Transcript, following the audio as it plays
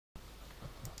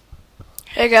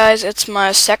Hey guys, it's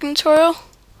my second tutorial,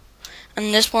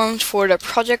 and this one's for the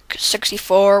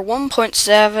PJ64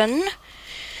 1.7.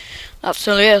 That's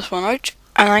the latest one out,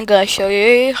 and I'm gonna show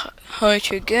you how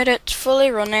to get it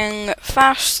fully running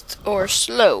fast or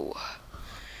slow.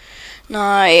 Now,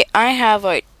 I have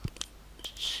like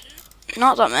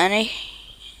not that many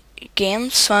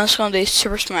games, so I'm just gonna do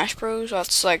Super Smash Bros.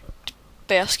 That's like the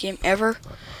best game ever.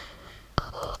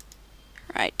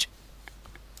 Right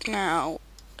now,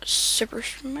 Super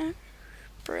Smash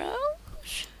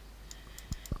Bros.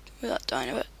 Move that down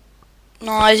a bit.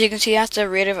 Now, as you can see, that's the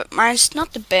rate of it. Mine's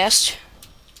not the best,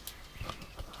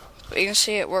 but you can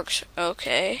see it works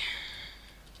okay.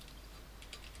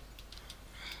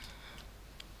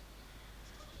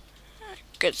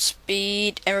 Good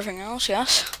speed, everything else,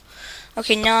 yes.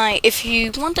 Okay, now, if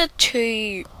you wanted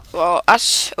to, well,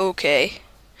 that's okay.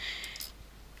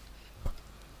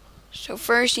 So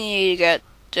first you need to get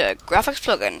the graphics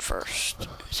plugin first,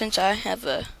 since I have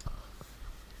a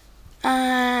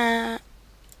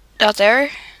that there,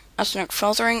 that's like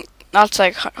filtering, that's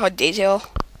like how detail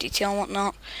and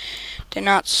whatnot. Then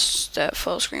that's the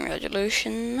full screen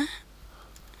resolution,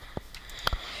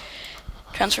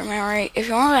 transfer memory. If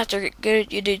you want after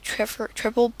good, you do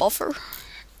triple buffer,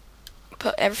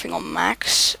 put everything on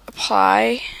max,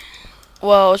 apply.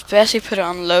 Well, it's best you put it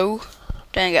on low,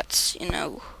 then it gets,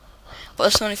 but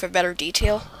it's only for better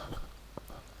detail.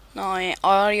 Now,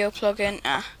 audio plugin,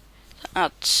 that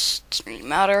doesn't really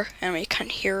matter, and we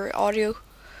can't hear audio.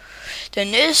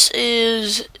 Then this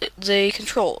is the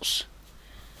controls.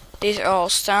 These are all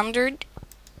standard.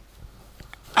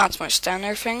 That's my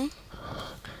standard thing.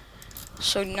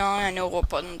 So now I know what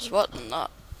buttons what and not.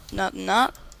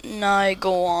 Now I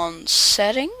go on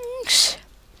settings.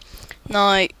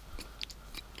 Now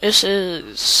this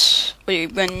is what you're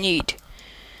gonna need.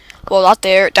 Well,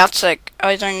 that's like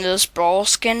I done this brawl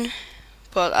skin,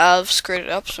 but I've screwed it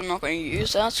up, so I'm not going to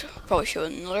use that. Probably show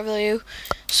it in another video.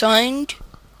 Sound,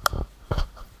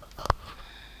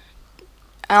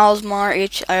 Alsmar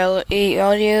HLE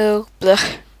audio,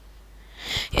 blech.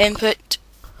 Input.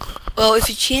 Well, if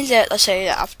you change that, let's say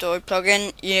the Aptoid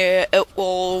plugin, yeah,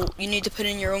 you need to put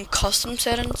in your own custom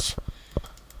settings.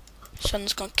 So I'm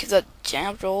just going to keep that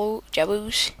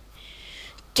jabos.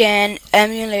 Then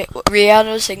emulate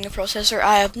reality signal processor.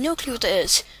 I have no clue what that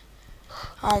is.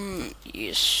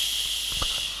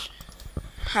 Use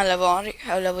high level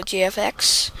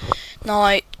GFX.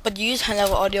 Now, but to use high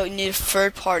level audio, you need a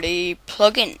third party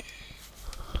plugin.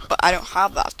 But I don't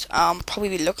have that. Probably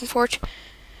be looking for it.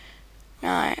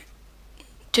 Now,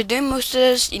 to do most of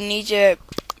this, you need to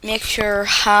make sure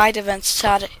hide events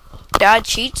dad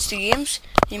cheats the games.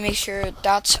 You make sure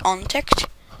that's unticked.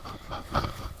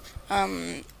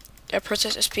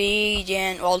 Processor speed,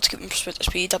 and well, let's give them processor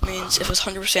speed. That means if it's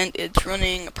 100%, it's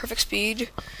running a perfect speed.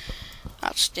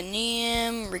 That's the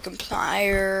name,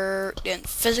 recompiler, then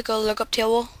physical lookup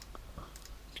table.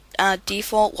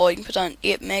 Default, well, you can put on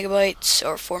 8 megabytes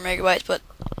or 4 megabytes, but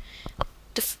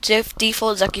the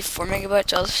default is actually 4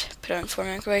 megabytes. I'll just put it on 4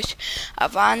 megabytes.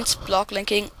 Advanced block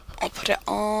linking, I'll put it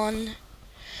on.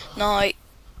 Now,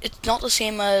 it's not the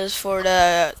same as for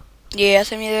the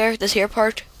emulator, this here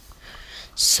part.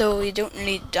 So you don't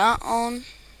need that on.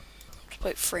 It's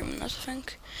about 3 minutes, I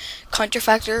think. Counter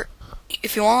factor,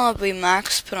 if you want to be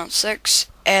max, put on 6.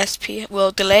 SP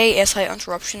will delay SI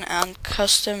interruption and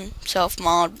custom self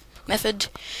mod method.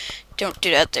 Don't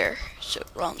do that there. So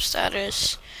ROM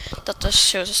status, that just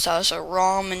shows the status of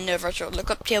ROM in the virtual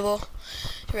lookup table.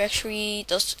 Directory,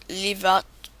 just leave that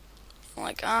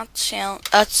like that.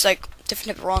 That's like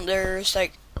different type of ROM. There's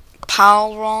like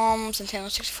PAL ROMs, Nintendo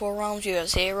 64 ROMs,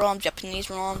 USA ROMs, Japanese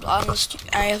ROMs.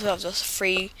 I have this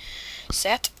free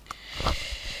set.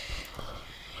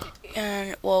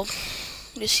 And well,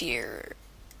 this here,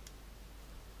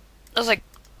 there's like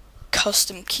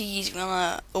custom keys. If you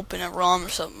wanna open a ROM or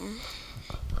something,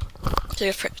 so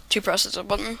you have to press the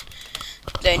button.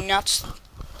 Then that's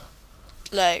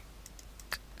like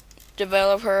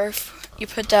developer. You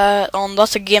put that on.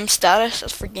 That's a game status.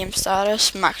 That's for game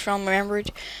status. Max ROM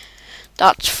remembered.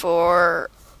 That's for.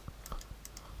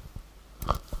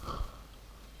 So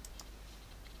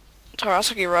that's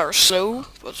actually rather slow,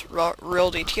 but it's real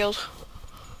detailed.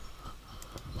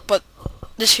 But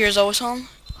this here is always on.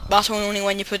 That's only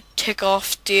when you tick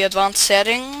off the advanced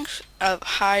settings,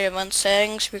 high advanced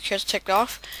settings, because it's ticked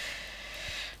off.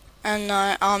 And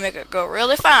I'll make it go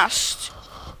really fast.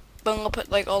 But I'm gonna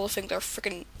put like all the things that are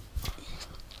freaking.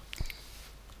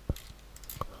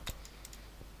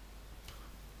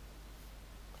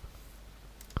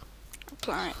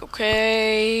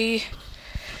 Okay.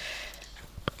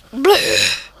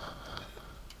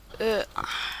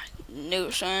 No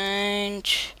sound.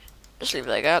 Just leave it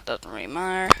like that, doesn't really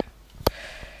matter.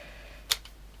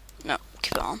 No,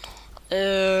 keep it on.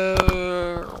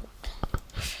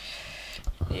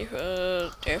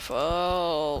 Default.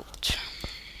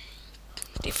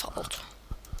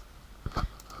 Drum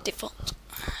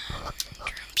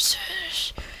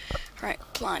set. Right,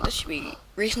 blind. This should be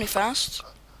reasonably fast.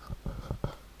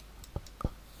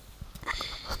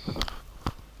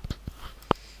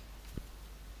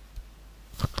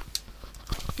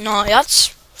 No, that's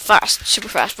fast, super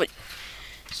fast, but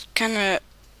it's kind of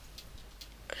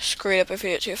screwed up if you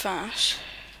do it too fast.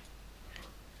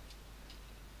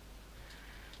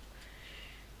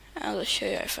 I'll just show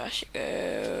you how fast you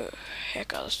go.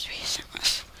 Heck, I'll just be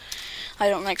soundless. I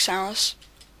don't like soundless.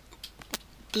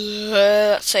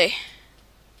 Let's see.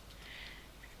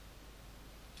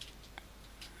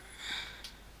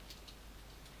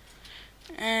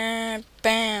 And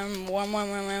bam,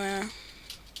 one.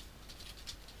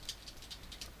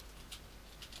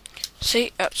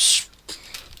 See, that's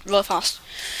really fast.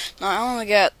 Now I want to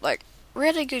get like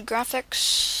really good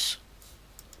graphics,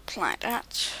 like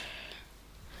that.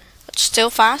 But still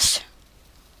fast.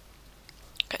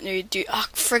 Can you do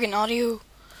friggin' audio?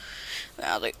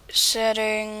 Well, the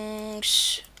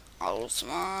settings,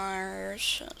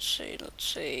 Alzheimer's. Let's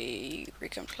see,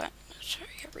 recompiler,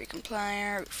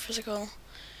 physical.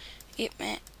 8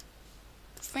 meg.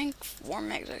 I think 4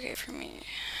 meg's okay for me.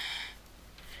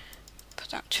 Put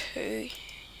that 2.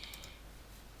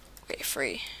 Okay,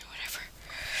 3, whatever.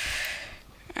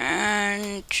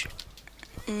 And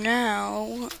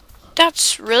now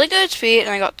that's really good speed, and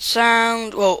I got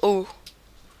sound. Whoa, oh,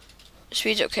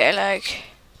 speed's okay. Like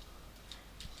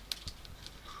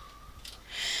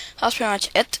that's pretty much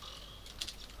it.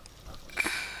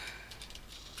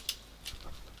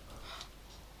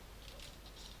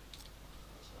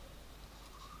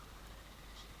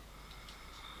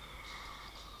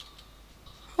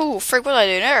 Oh, frick, what did I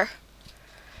do there?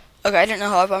 Okay, I didn't know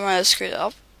how I might have screwed it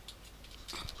up.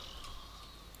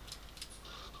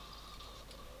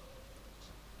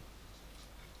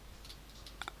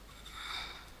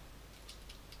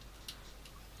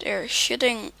 They're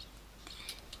shooting.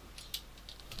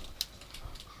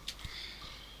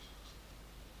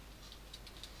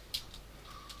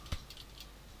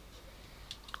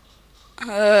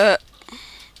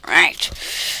 Right.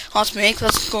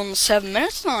 Let's go on 7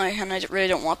 minutes now, and I really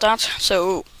don't want that.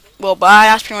 So, well, bye.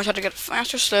 That's pretty much how to get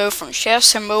fast or slow from Chef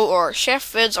Symbol or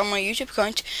Chef Vids on my YouTube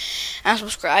account. And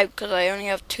subscribe, because I only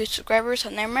have 2 subscribers,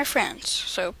 and they're my friends.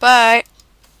 So, bye.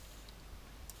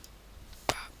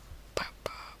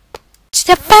 It's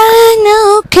the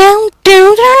final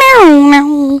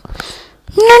countdown.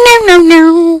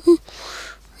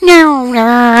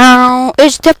 No.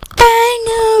 It's the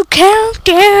final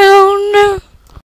countdown.